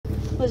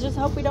Let's just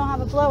hope we don't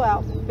have a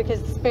blowout because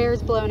the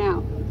spare's blown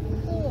out.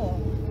 Cool.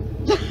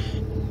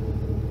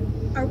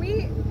 Are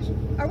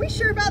we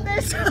sure about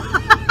this?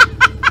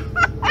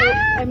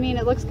 I mean,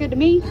 it looks good to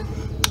me.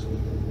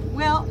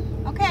 Well,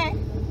 okay.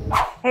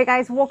 Hey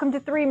guys, welcome to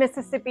 3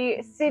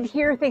 Mississippi. Sid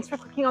here. Thanks for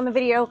clicking on the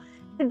video.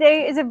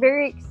 Today is a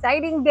very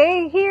exciting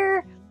day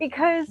here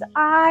because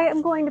I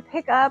am going to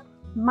pick up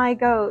my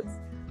goats.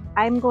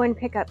 I'm going to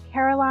pick up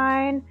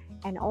Caroline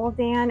and Old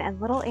Dan and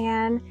Little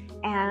Ann,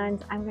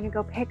 and I'm going to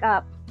go pick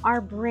up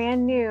our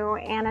brand new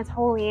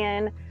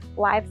Anatolian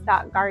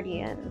Livestock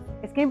Guardians.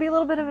 It's going to be a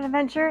little bit of an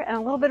adventure and a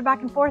little bit of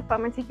back and forth, but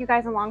I'm going to take you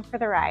guys along for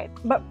the ride.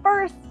 But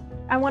first,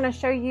 I want to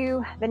show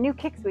you the new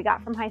kicks we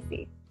got from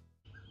HISEA.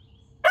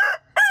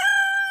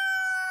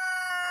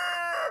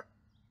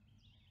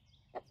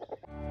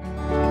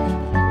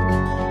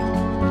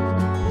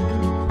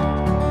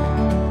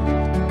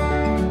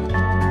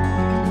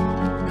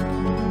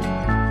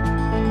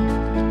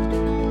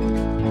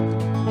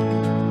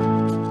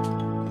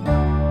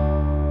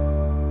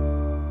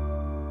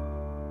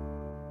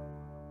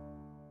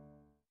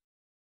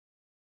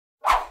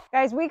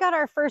 Guys, we got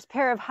our first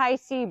pair of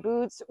HISEA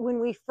boots when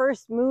we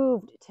first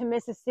moved to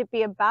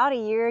Mississippi about a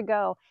year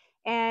ago,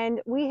 and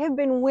we have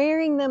been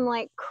wearing them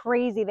like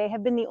crazy. They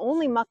have been the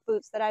only muck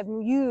boots that I've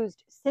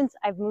used since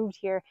I've moved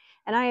here,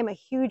 and I am a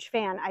huge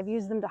fan. I've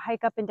used them to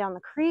hike up and down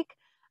the creek.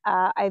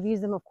 I've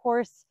used them, of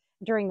course,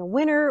 during the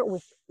winter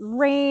with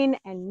rain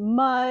and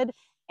mud,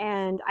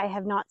 and I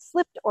have not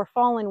slipped or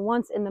fallen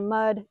once in the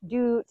mud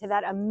due to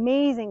that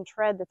amazing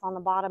tread that's on the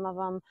bottom of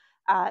them.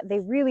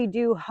 They really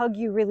do hug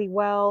you really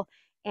well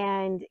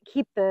and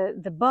keep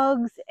the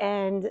bugs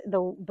and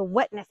the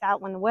wetness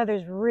out when the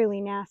weather's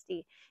really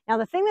nasty. Now,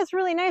 the thing that's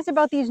really nice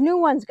about these new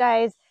ones,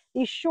 guys,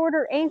 these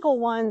shorter ankle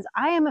ones,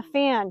 I am a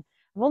fan.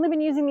 I've only been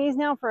using these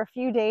now for a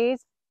few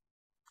days.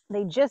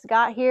 They just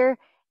got here,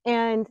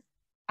 and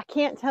I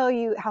can't tell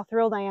you how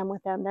thrilled I am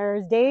with them.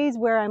 There's days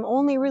where I'm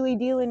only really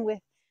dealing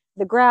with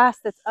the grass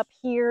that's up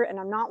here, and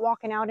I'm not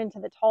walking out into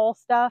the tall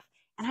stuff,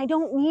 and I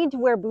don't need to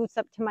wear boots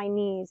up to my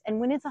knees. And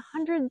when it's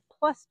 100+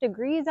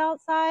 degrees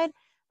outside,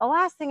 the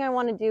last thing I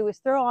want to do is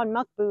throw on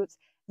muck boots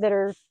that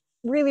are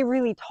really,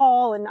 really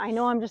tall, and I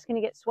know I'm just going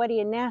to get sweaty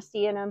and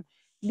nasty in them.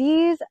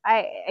 These,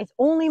 it's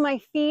only my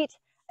feet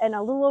and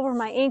a little over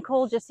my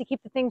ankle just to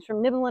keep the things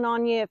from nibbling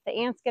on you. If the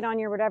ants get on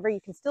you or whatever, you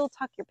can still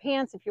tuck your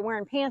pants if you're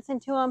wearing pants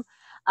into them.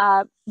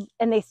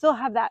 And they still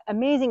have that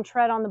amazing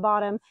tread on the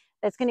bottom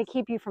that's going to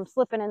keep you from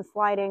slipping and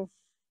sliding.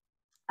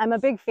 I'm a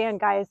big fan,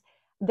 guys.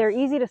 They're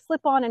easy to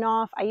slip on and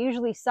off. I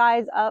usually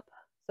size up,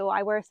 so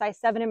I wear a size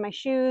 7 in my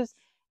shoes,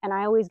 and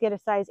I always get a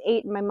size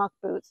 8 in my muck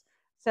boots.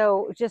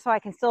 So just so I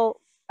can still,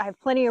 I have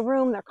plenty of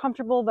room, they're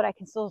comfortable, but I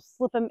can still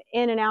slip them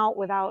in and out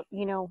without,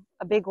 you know,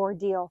 a big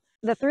ordeal.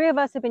 The 3 of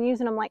us have been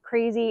using them like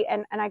crazy,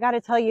 and I gotta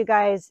tell you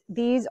guys,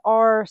 these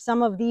are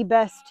some of the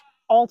best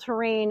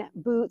all-terrain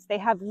boots. They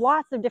have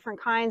lots of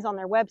different kinds on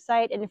their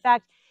website, and in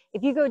fact,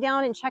 if you go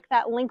down and check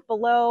that link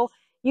below,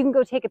 you can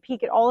go take a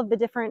peek at all of the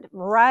different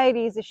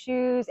varieties of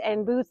shoes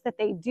and boots that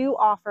they do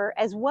offer,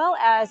 as well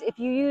as if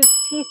you use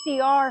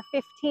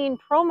TCR15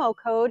 promo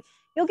code,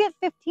 you'll get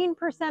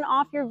 15%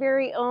 off your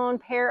very own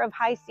pair of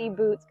HISEA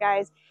boots,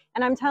 guys.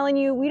 And I'm telling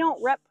you, we don't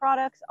rep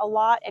products a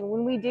lot, and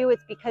when we do,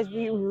 it's because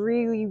we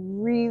really,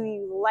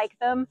 really like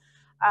them.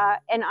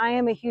 And I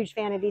am a huge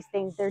fan of these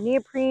things. They're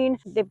neoprene.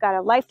 They've got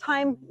a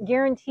lifetime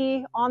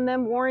guarantee on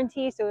them,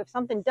 warranty. So if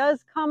something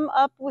does come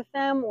up with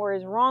them or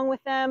is wrong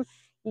with them,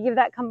 you give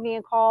that company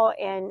a call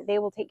and they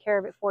will take care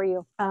of it for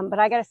you. But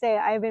I gotta say,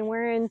 I've been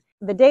wearing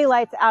the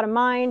daylights out of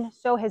mine.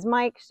 So has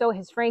Mike, so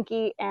has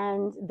Frankie,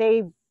 and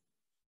they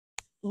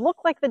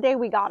look like the day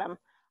we got them.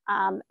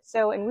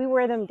 And we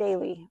wear them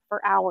daily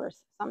for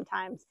hours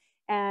sometimes.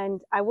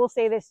 And I will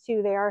say this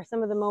too, they are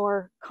some of the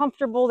more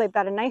comfortable. They've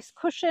got a nice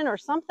cushion or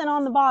something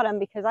on the bottom,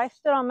 because I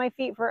stood on my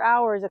feet for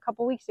hours a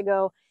couple weeks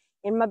ago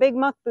in my big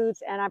muck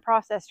boots and I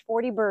processed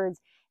 40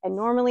 birds. And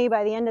normally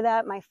by the end of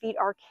that, my feet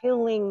are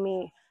killing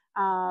me.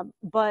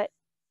 But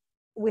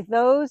with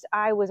those,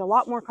 I was a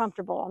lot more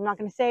comfortable. I'm not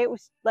going to say it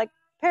was like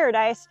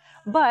paradise,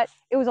 but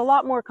it was a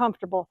lot more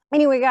comfortable.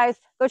 Anyway, guys,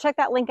 go check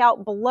that link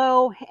out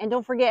below, and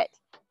don't forget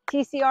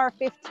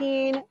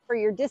TCR15 for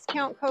your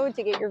discount code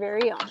to get your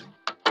very own.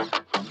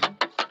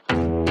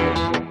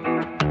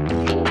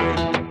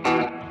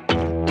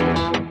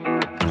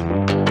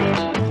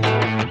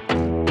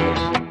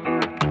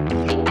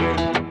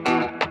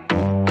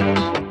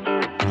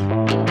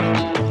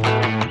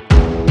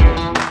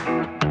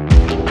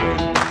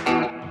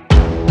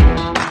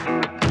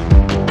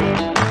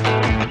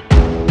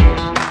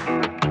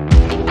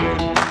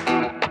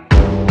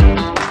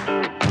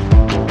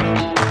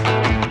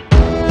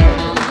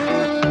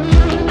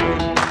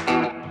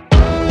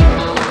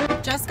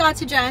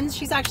 To Jen's.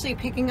 She's actually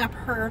picking up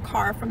her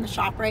car from the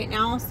shop right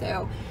now,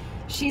 so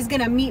she's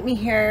gonna meet me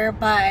here,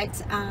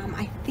 but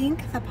I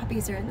think the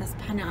puppies are in this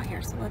pen out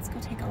here, so let's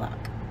go take a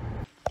look.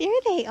 There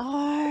they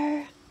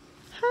are.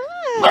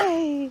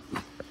 Hi.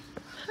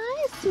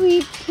 Hi,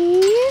 sweet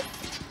peas.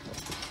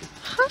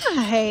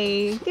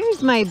 Hi.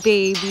 There's my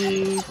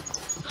babies.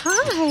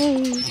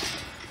 Hi.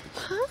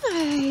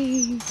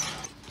 Hi.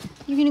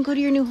 You're gonna go to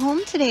your new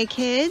home today,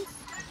 kids.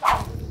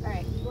 All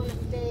right, you wanna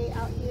stay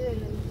out here and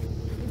then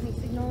give me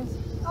signals?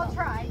 I'll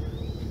try.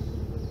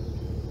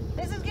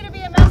 This is gonna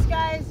be a mess,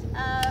 guys.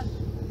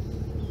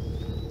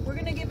 We're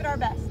gonna give it our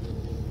best.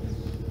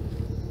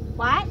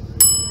 What?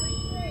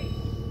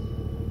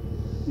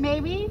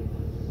 Maybe.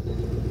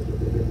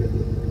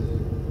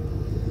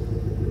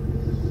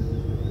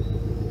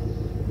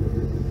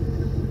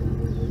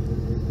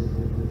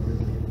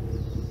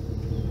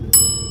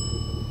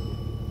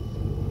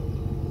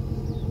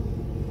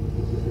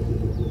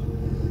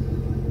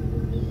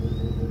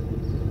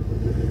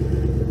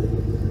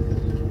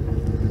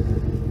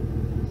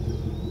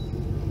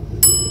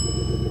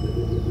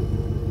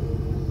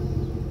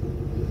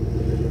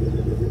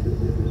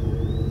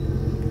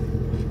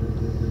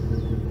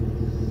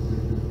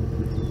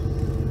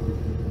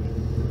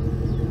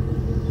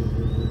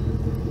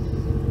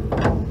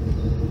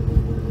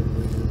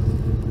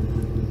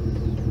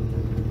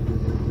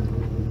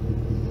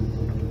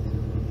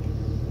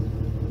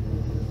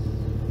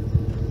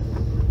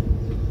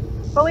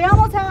 But we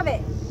almost have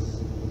it.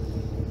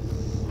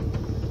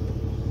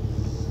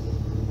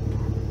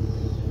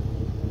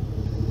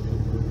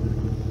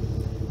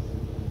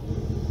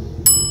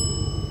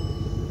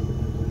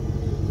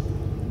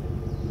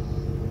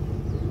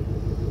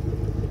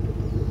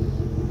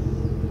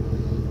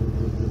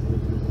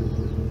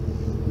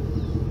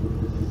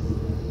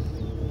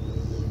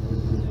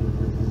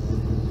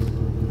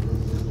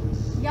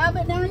 Yeah,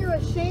 but now you're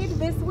a shade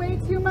this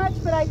way too much,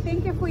 but I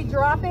think if we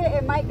drop it,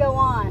 it might go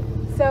on.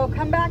 So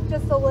come back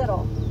just a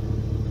little.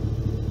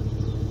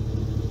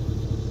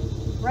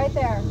 Right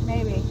there,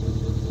 maybe.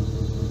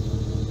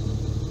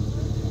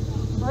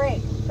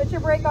 Brake. Put your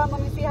brake on.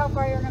 Let me see how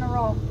far you're going to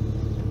roll.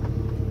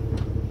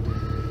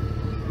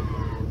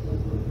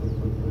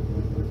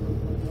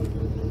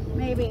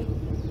 Maybe.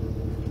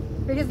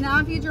 Because now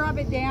if you drop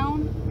it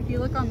down, if you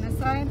look on this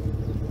side,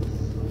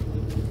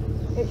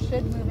 it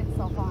should move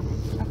itself on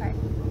it. Okay.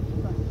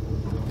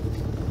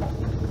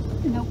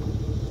 Nope.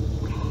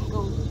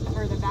 Go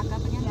further back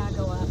up again? Yeah,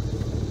 go up.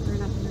 You're going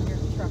to have to move your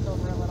truck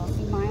over a little.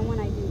 See, mine, when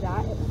I do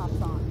that, it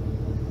pops on.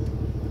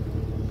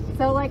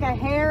 So like a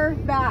hair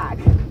back.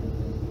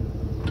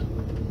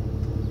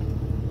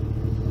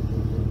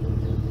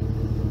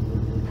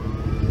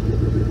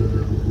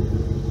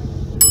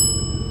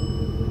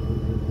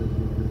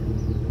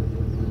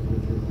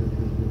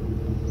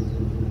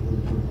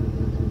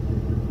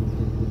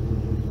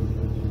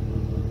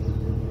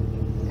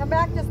 Come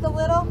back just a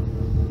little.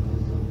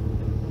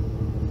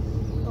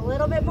 A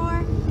little bit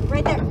more.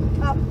 Right there.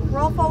 Up.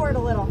 Roll forward a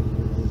little.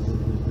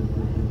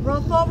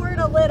 Roll forward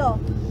a little.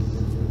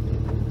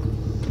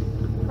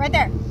 Right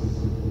there.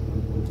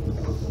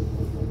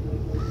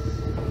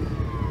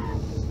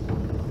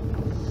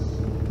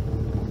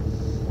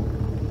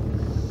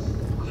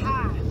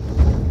 Aha.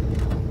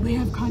 We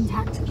have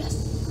contact.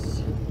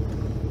 Yes.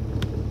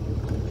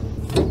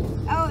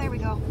 Oh, there we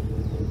go.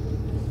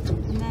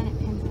 And then it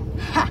pins in.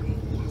 Ha!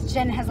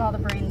 Jen has all the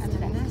brains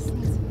today. And this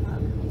needs to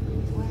plug.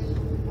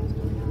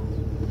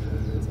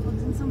 It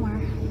plugs in somewhere.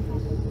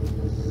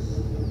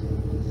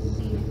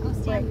 Go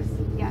stand. Brakes.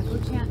 Yeah, go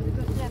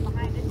stand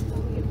behind it.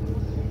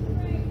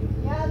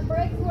 Yeah, the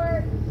brakes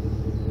work.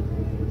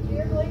 Do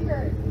your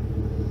blinkers.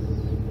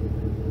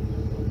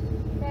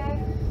 Okay.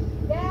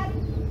 Dad?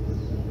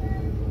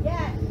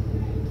 Yes.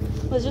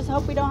 Let's just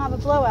hope we don't have a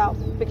blowout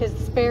because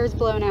the spare's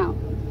blown out.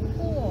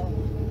 Cool.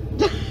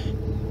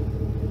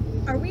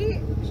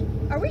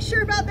 Are we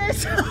sure about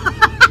this?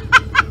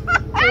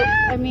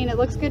 I mean, it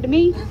looks good to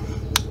me.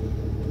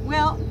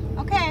 Well,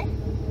 okay.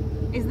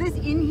 Is this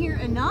in here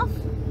enough?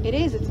 It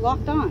is. It's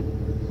locked on.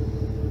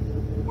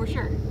 We're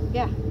sure.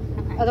 Yeah.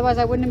 Okay. Otherwise,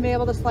 I wouldn't be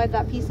able to slide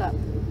that piece up.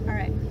 All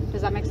right.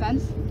 Does that make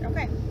sense?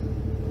 Okay.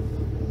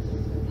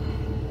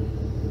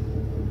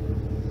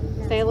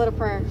 Say a little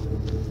prayer.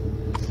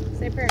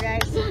 Say a prayer,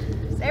 guys.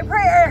 Say a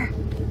prayer.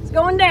 It's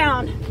going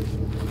down.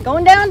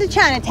 Going down to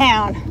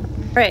Chinatown.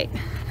 All right.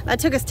 That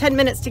took us 10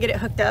 minutes to get it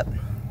hooked up.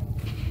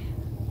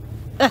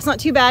 That's not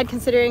too bad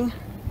considering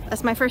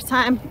that's my first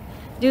time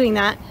doing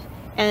that.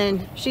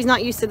 And she's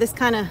not used to this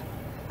kind of,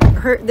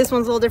 this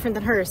one's a little different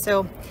than hers.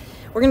 So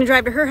we're gonna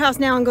drive to her house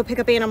now and go pick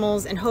up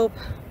animals and hope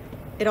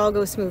it all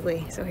goes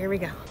smoothly. So here we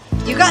go.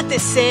 You got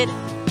this, Sid.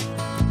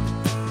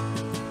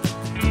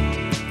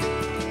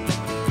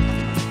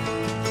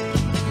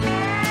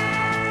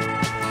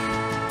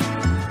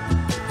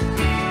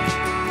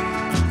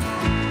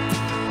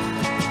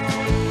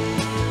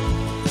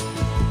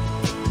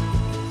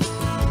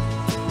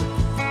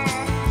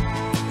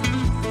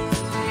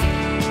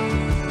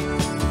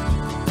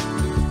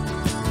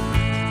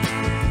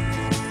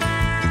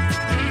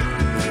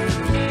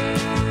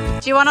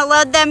 Do you want to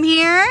load them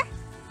here?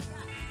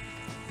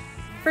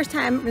 First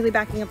time really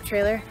backing up a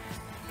trailer.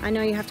 I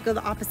know you have to go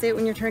the opposite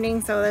when you're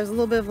turning, so there's a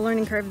little bit of a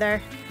learning curve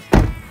there,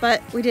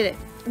 but we did it.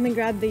 Let me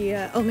grab the,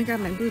 let me grab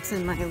my boots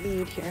and my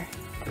lead here.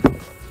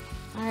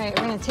 All right,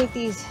 we're gonna take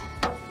these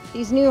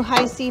new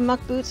HISEA muck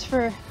boots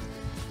for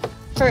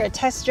for a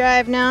test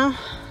drive now.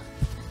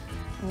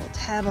 A little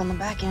tab on the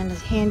back end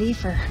is handy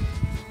for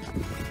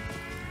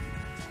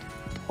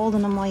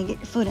holding them while you get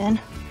your foot in.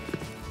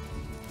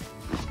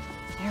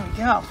 There we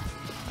go.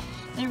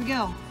 There we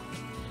go.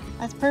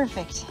 That's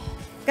perfect.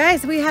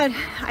 Guys,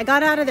 I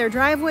got out of their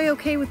driveway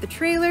okay with the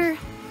trailer.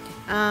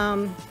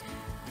 I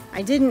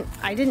didn't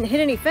hit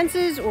any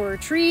fences or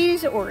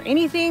trees or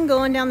anything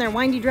going down their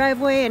windy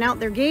driveway and out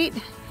their gate.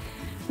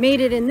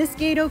 Made it in this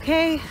gate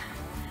okay.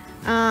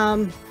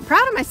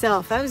 Proud of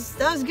myself. That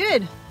was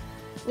good.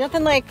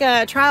 Nothing like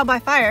trial by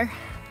fire,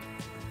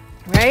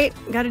 right?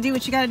 Got to do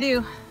what you got to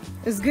do.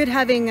 It was good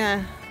having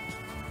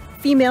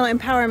female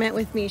empowerment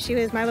with me. She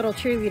was my little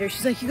cheerleader.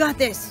 She's like, you got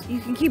this.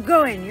 You can keep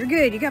going. You're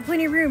good. You got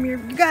plenty of room. You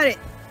got it.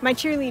 My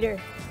cheerleader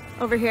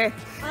over here.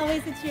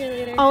 Always a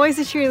cheerleader. Always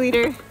a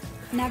cheerleader.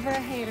 Never a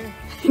hater.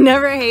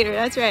 Never a hater.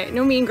 That's right.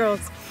 No mean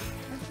girls.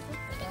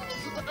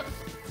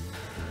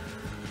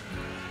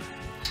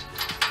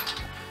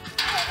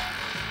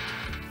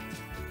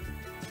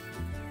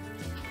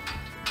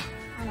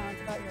 I know,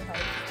 it's about your height.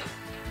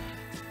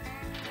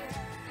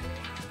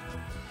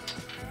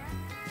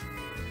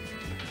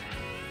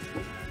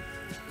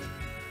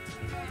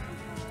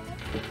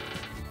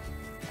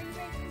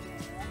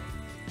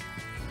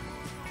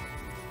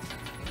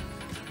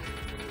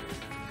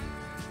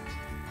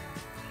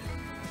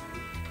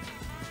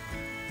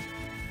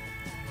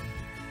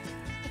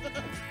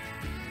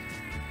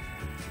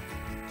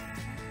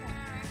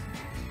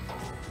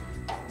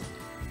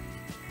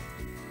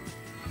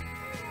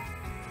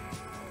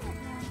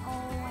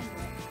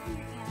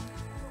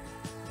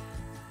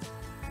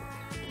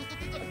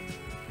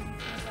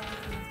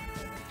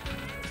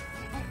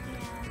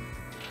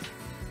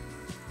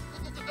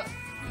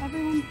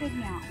 Everyone's good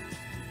now,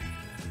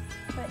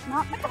 but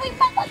not becoming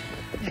public.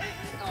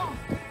 Oh.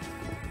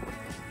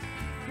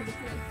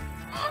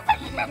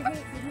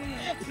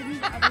 Give me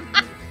the other one.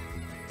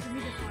 Give me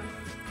this one.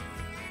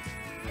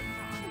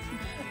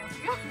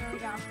 There we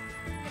go.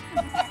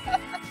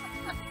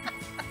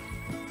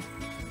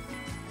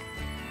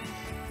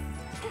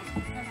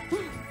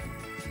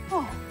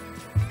 Oh,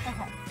 okay.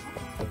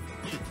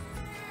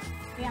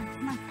 Yeah,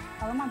 come on.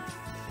 Follow Mom.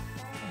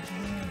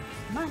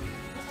 Come on.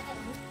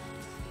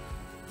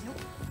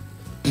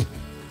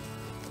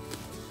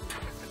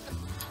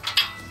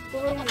 The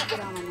little ones get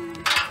on my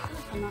mind.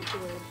 I'm not too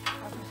worried.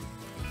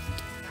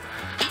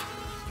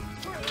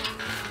 Okay.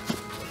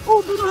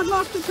 Oh, do not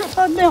knock the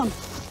tripod down.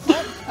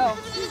 Oh.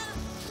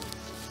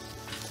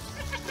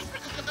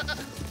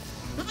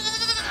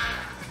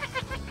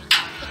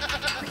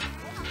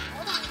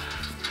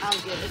 I'll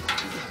get it.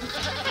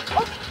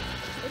 Oh.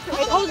 I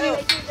told you. I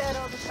do that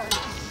all the time.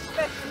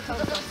 Especially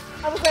Coco.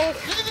 I was like,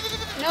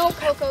 no,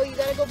 Coco, you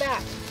gotta go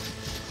back.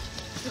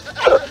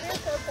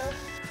 Coco.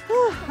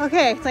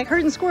 Okay, it's like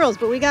herding squirrels,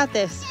 but we got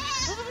this.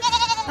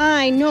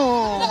 I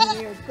know. Come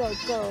here,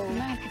 Coco.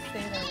 I could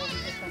stay there a little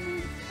bit for a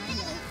minute. I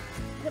know.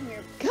 Come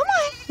here. Come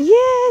on.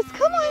 Yes,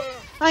 come on.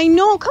 I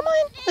know. Come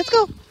on. Let's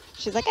go.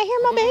 She's like, I hear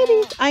my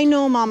babies. I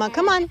know, Mama.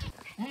 Come on.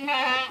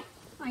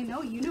 I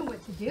know you know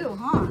what to do,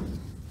 huh?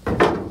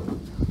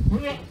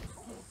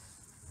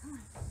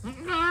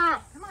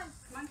 Come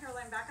on,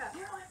 Caroline, back up.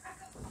 Caroline, back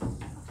up.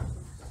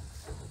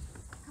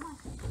 Come on.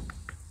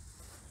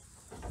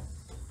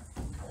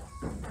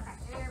 Okay,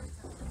 there we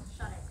go.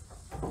 Shut it.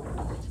 Put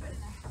your foot in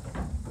there.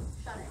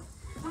 Shut it.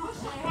 Oh,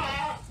 shut it.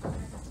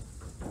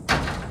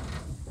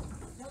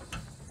 Nope.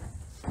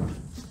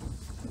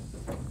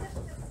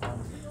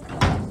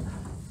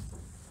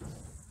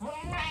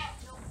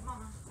 Nope,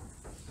 Mama.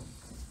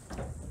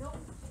 Nope.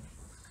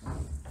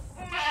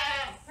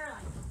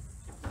 Caroline.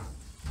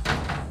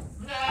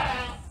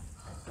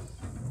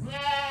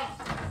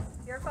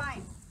 You're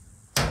fine.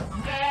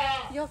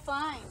 You're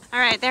fine. All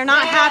right, they're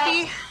not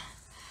happy.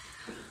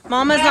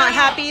 Mama's not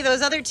happy.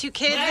 Those other two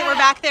kids that were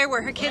back there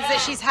were her kids that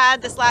she's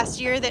had this last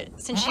year that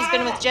since she's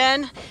been with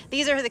Jen.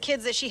 These are the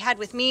kids that she had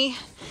with me,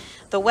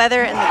 the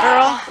weather and the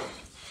girl.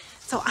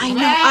 So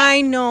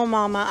I know,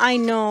 Mama, I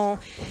know.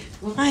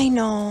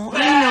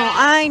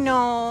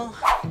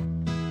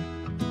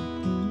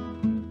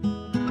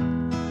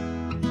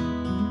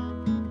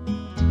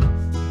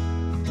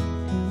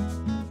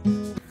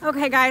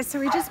 Okay guys, so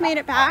we just made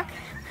it back.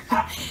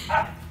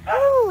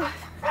 Woo.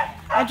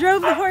 I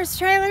drove the horse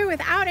trailer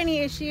without any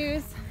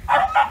issues.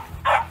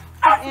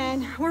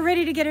 And we're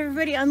ready to get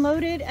everybody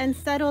unloaded and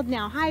settled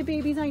now. Hi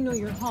babies, I know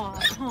you're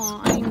hot, huh?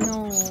 I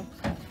know.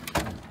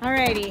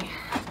 Alrighty.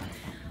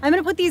 I'm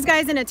gonna put these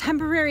guys in a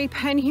temporary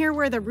pen here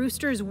where the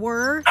roosters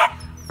were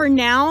for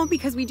now,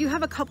 because we do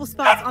have a couple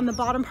spots on the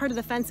bottom part of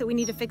the fence that we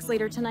need to fix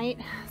later tonight.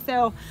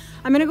 So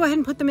I'm gonna go ahead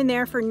and put them in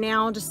there for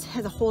now, just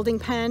as a holding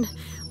pen,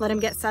 let them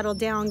get settled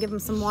down, give them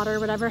some water or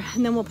whatever,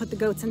 and then we'll put the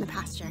goats in the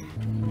pasture.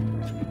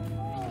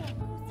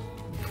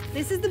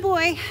 This is the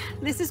boy.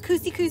 This is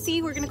Kusi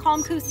Kusi. We're gonna call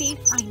him Kusi.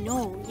 I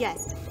know,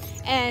 yes.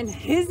 And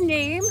his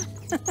name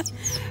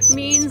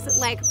means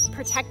like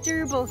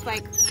protector, both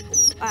like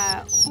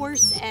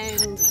horse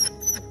and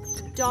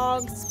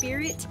dog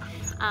spirit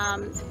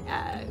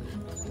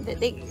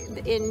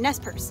in Nez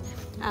Perce.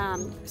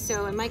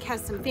 And Mike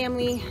has some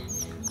family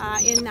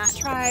in that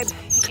tribe,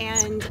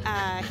 and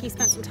he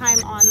spent some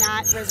time on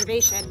that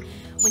reservation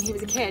when he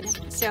was a kid.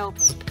 So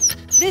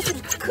this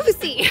is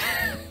Kusi.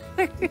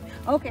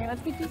 Okay,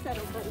 let's get you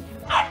settled, buddy.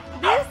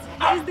 This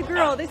is the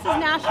girl. This is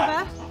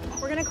Nashua.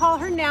 We're gonna call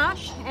her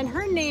Nash, and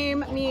her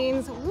name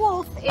means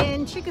wolf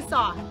in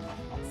Chickasaw.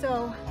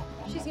 So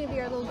she's gonna be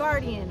our little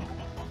guardian.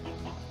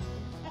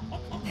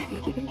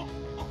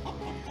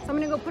 So I'm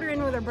gonna go put her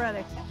in with her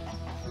brother.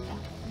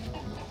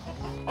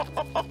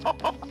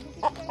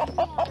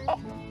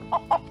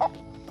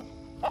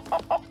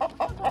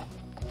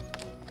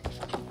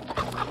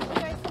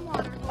 Some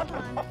water. Hold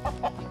on.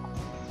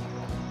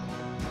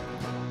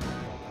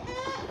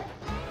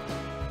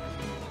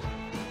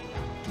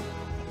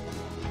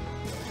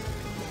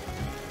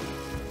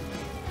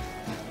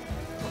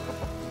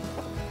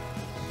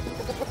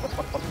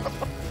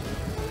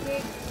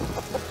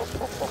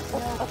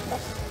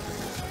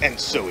 And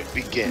so it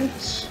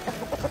begins.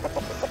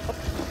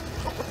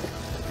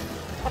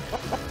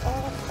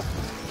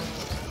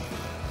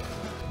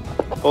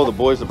 Oh, the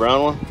boy's the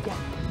brown one? Yeah.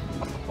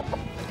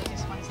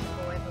 This one's the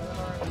boy, the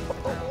little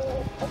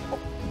girl.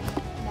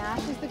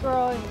 Nash is the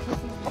girl and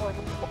Kusi's the boy.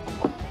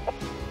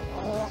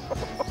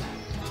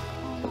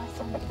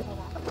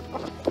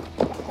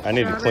 I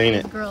need to clean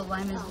it. Girl,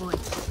 lime is boy.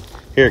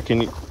 Here,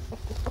 can you?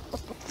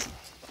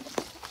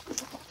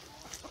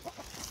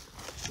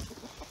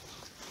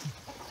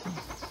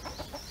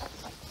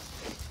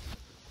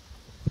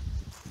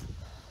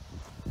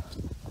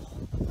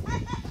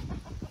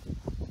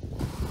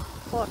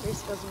 Oh,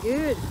 this feels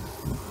good.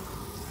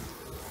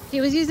 He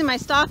was using my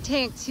stock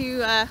tank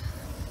to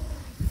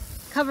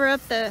cover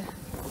up the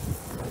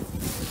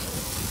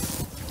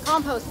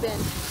compost bin.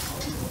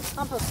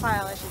 Compost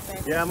pile, I should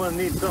say. Yeah, I'm gonna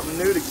need something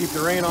new to keep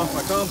the rain off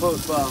my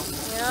compost pile.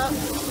 Yep.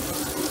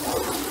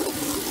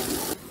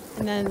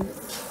 And then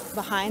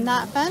behind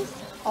that fence,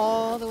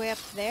 all the way up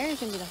there, is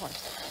gonna be the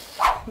horse.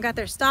 We got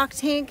their stock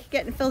tank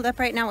getting filled up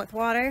right now with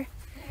water.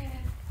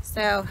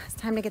 So it's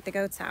time to get the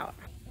goats out.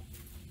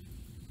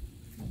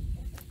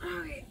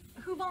 Okay,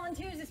 who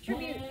volunteers this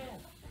tribute?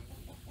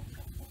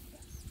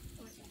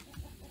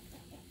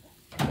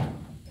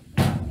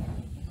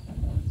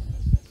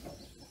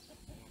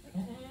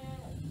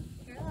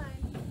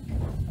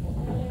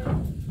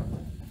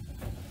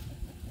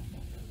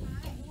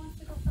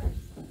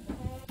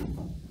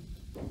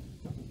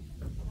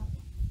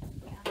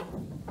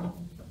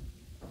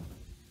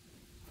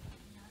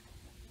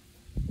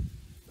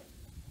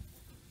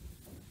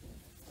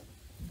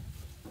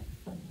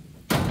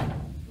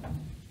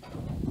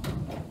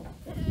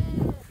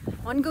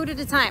 One goat at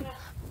a time.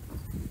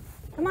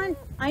 Come on.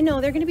 I know,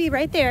 they're going to be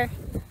right there.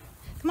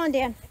 Come on,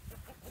 Dan.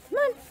 Come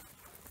on.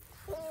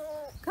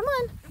 Come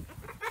on.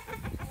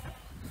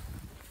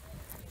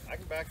 I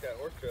can back that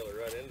horse trailer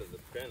right into the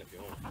pen if you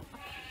want.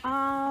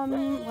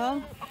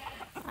 Well,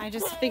 I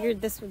just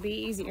figured this would be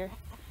easier.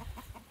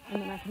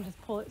 And then I can just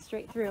pull it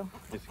straight through.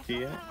 Is the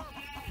key in?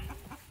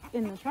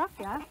 In the truck,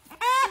 yeah.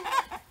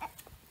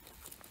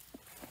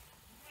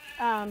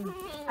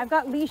 I've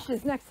got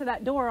leashes next to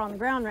that door on the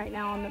ground right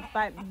now on the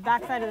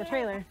back side of the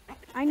trailer.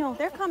 I know,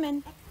 they're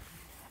coming.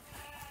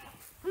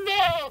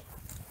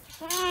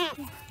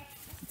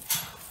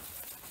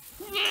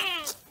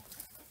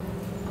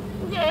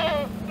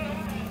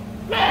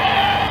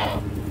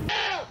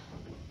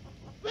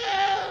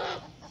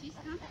 She's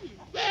coming.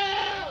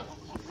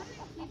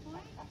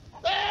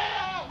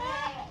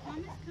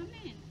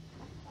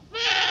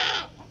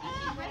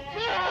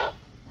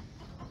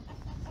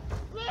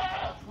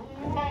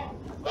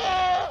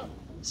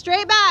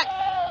 Straight back.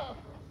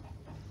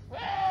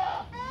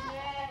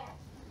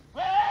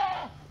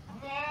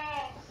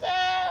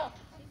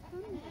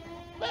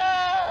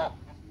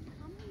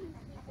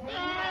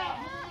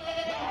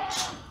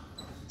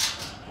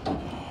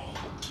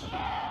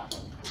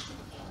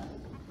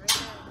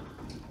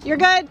 You're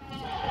good.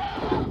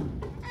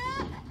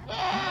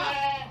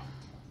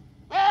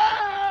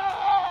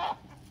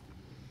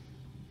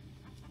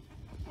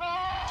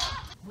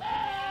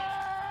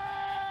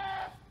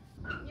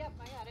 Yep,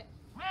 I got it.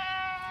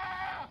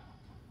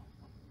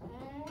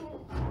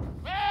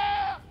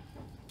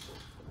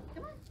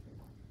 Come on.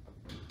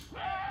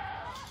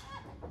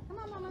 Come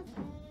on, Mama.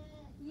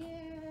 Yeah.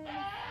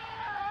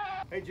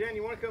 Hey Jen,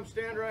 you want to come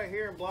stand right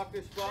here and block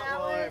this spot That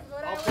while was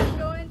what I was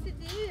going to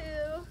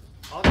do.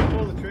 I'll just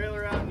pull the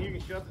trailer out and you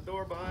can shut the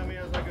door behind me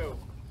as I go.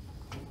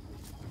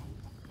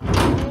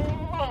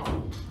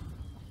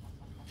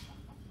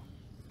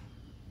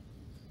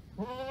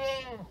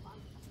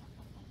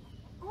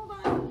 Hold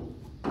on.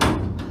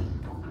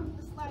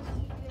 The slide is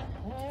needed.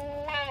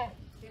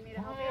 Do you need me to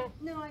help you?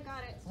 No, I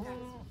got it.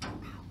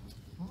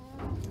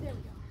 There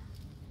we go.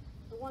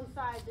 The one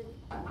side didn't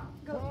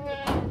go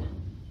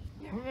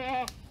through.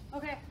 Here.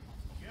 Okay.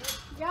 Good?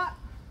 Yeah.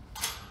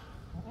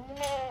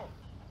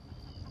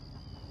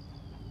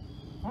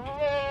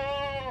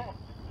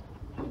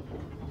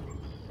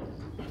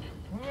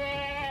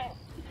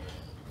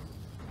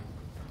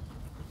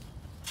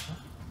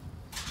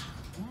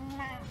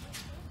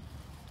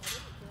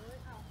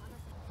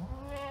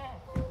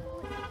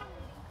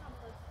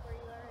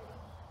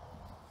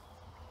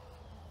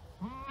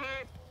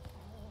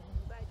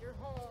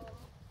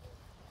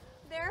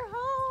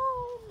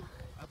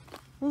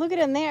 Look at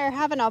them there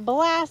having a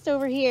blast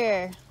over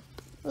here.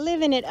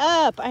 Living it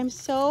up. I'm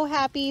so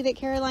happy that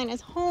Caroline is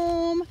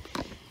home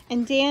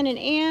and Dan and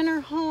Ann are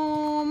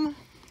home.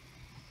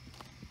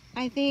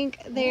 I think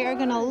they are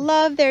gonna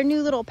love their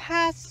new little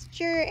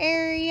pasture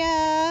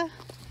area.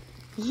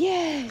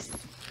 Yes.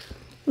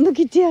 Look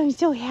at them, I'm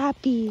so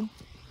happy.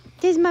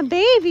 There's my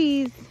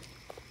babies.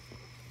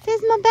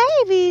 There's my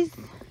babies.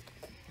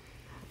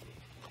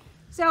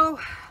 So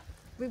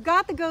we've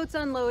got the goats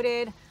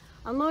unloaded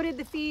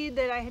the feed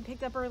that I had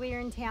picked up earlier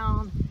in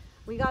town.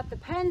 We got the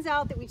pens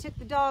out that we took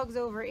the dogs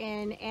over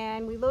in,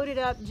 and we loaded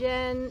up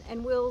Jen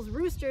and Will's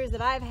roosters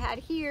that I've had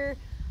here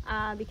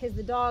because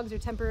the dogs are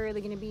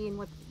temporarily going to be in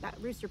what that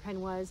rooster pen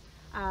was,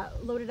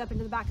 loaded up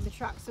into the back of the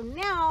truck. So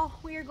now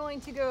we are going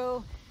to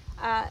go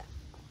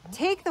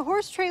take the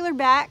horse trailer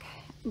back,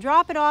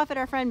 drop it off at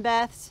our friend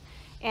Beth's,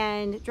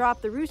 and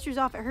drop the roosters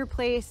off at her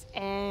place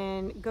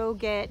and go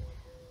get,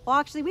 well,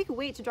 actually we could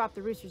wait to drop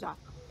the roosters off.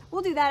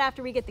 We'll do that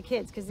after we get the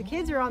kids, because the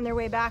kids are on their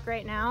way back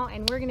right now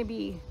and we're going to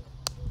be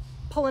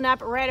pulling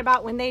up right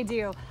about when they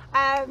do.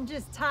 I'm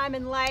just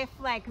timing life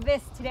like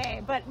this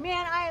today, but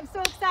man, I am so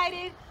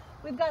excited.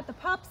 We've got the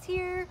pups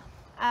here.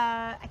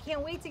 I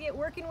can't wait to get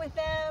working with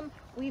them.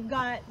 We've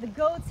got the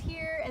goats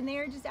here and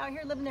they're just out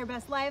here living their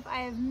best life.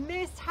 I have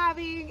missed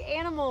having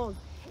animals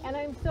and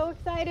I'm so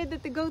excited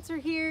that the goats are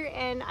here,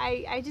 and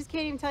I just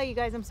can't even tell you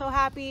guys, I'm so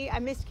happy. I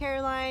missed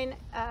Caroline.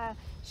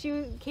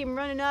 She came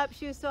running up.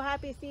 She was so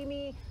happy to see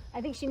me. I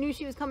think she knew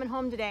she was coming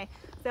home today.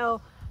 So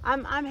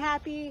I'm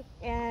happy,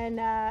 and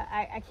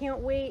I can't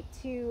wait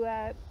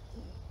to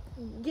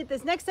get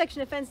this next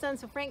section of fence done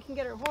so Frank can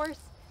get her horse.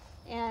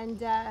 And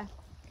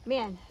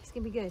man, it's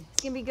gonna be good.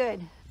 It's gonna be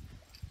good.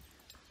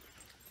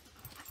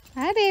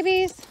 Hi,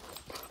 babies.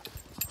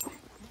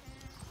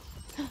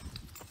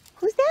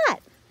 Who's that?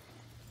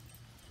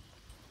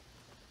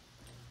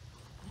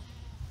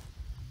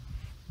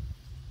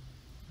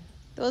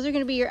 Those are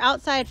gonna be your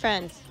outside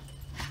friends.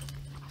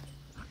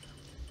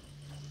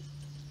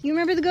 You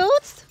remember the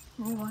goats?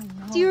 Oh, I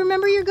know. Do you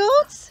remember your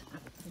goats?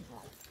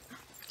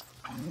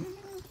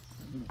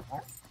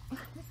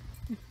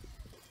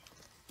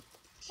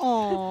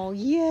 Oh,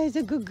 yeah, it's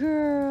a good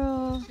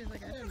girl. She's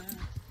like, I don't know.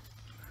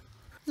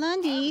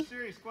 Lundy. That's a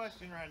serious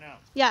question right now.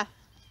 Yeah.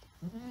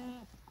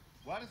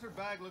 Why does her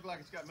bag look like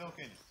it's got milk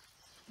in it?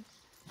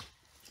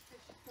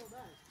 You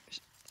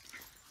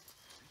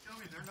tell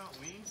me they're not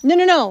weaned? No,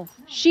 no, no.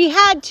 She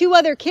had 2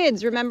 other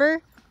kids,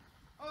 remember?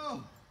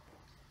 Oh.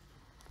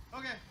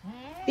 Okay.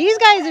 These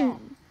guys are...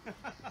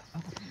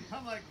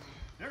 I'm like,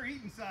 they're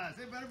eating size.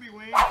 They better be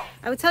weaned.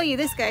 I would tell you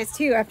this, guys,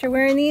 too. After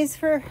wearing these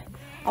for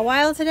a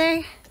while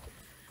today,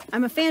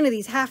 I'm a fan of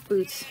these half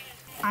boots.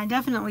 I'm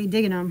definitely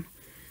digging them.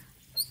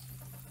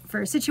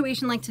 For a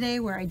situation like today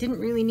where I didn't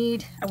really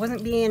need, I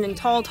wasn't being in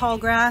tall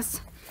grass,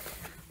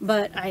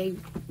 but I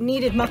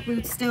needed muck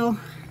boots still.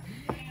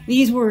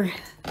 These were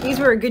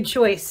a good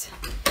choice.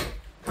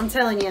 I'm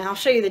telling you, I'll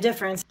show you the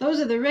difference.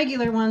 Those are the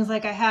regular ones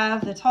like I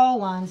have, the tall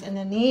ones, and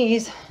then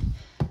these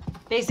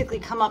basically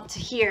come up to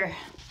here.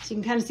 So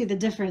you can kind of see the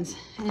difference.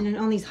 And then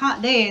on these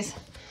hot days,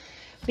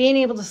 being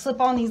able to slip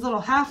on these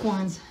little half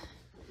ones,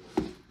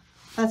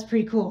 that's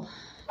pretty cool.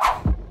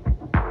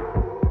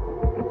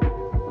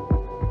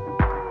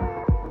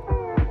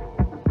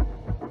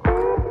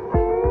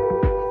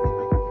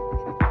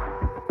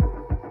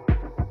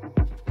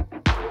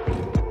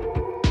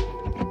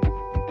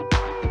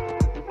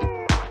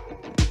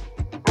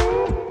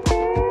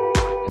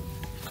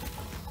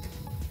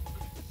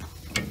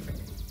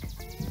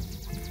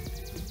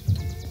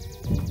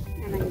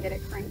 And then get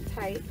it cranked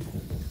tight.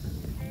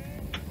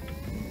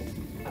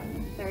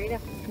 There you go.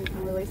 You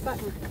can release that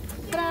one.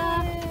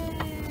 Ta-da!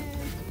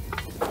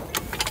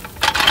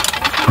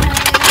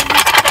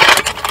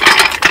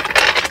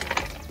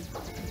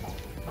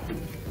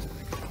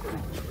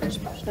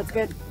 That's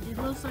good. It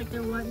looks like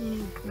there wasn't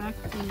any back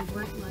any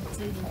brake lights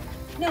either.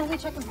 No, we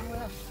checked them for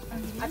oil.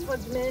 I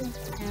plugged them in,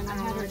 and I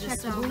had her check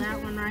just the saw blinker.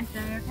 that one right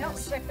there. No,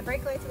 we checked the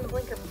brake lights and the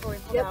blinker before we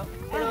pulled Yep. out.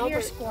 I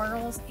hear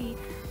squirrels eat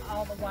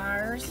all the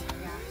wires.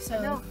 Yeah.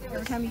 So No, it every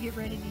was- time you get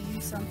ready to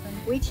use something.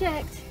 We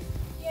checked.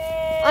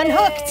 Yay!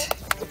 Unhooked.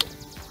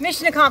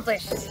 Mission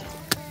accomplished.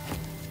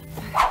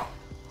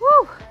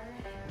 Whew.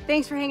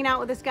 Thanks for hanging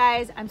out with us,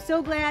 guys. I'm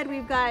so glad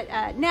we've got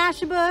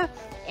Nashaba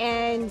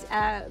and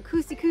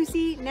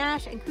Kusi,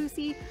 Nash and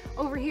Kusi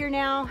over here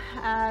now.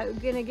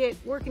 Gonna get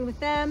working with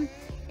them.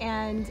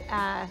 And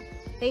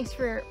thanks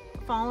for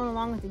following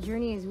along with the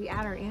journey as we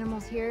add our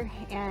animals here.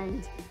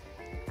 And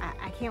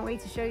I can't wait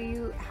to show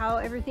you how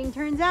everything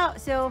turns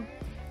out. So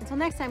until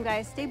next time,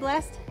 guys, stay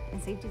blessed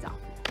and safety's off.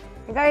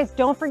 And guys,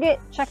 don't forget,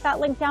 check that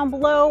link down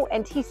below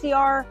and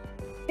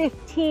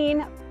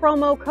TCR15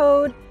 promo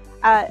code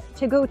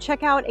to go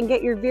check out and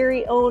get your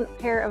very own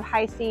pair of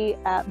HISEA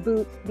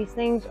boots. These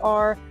things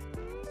are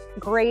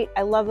great.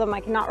 I love them. I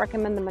cannot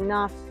recommend them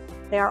enough.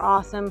 They are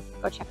awesome.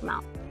 Go check them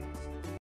out.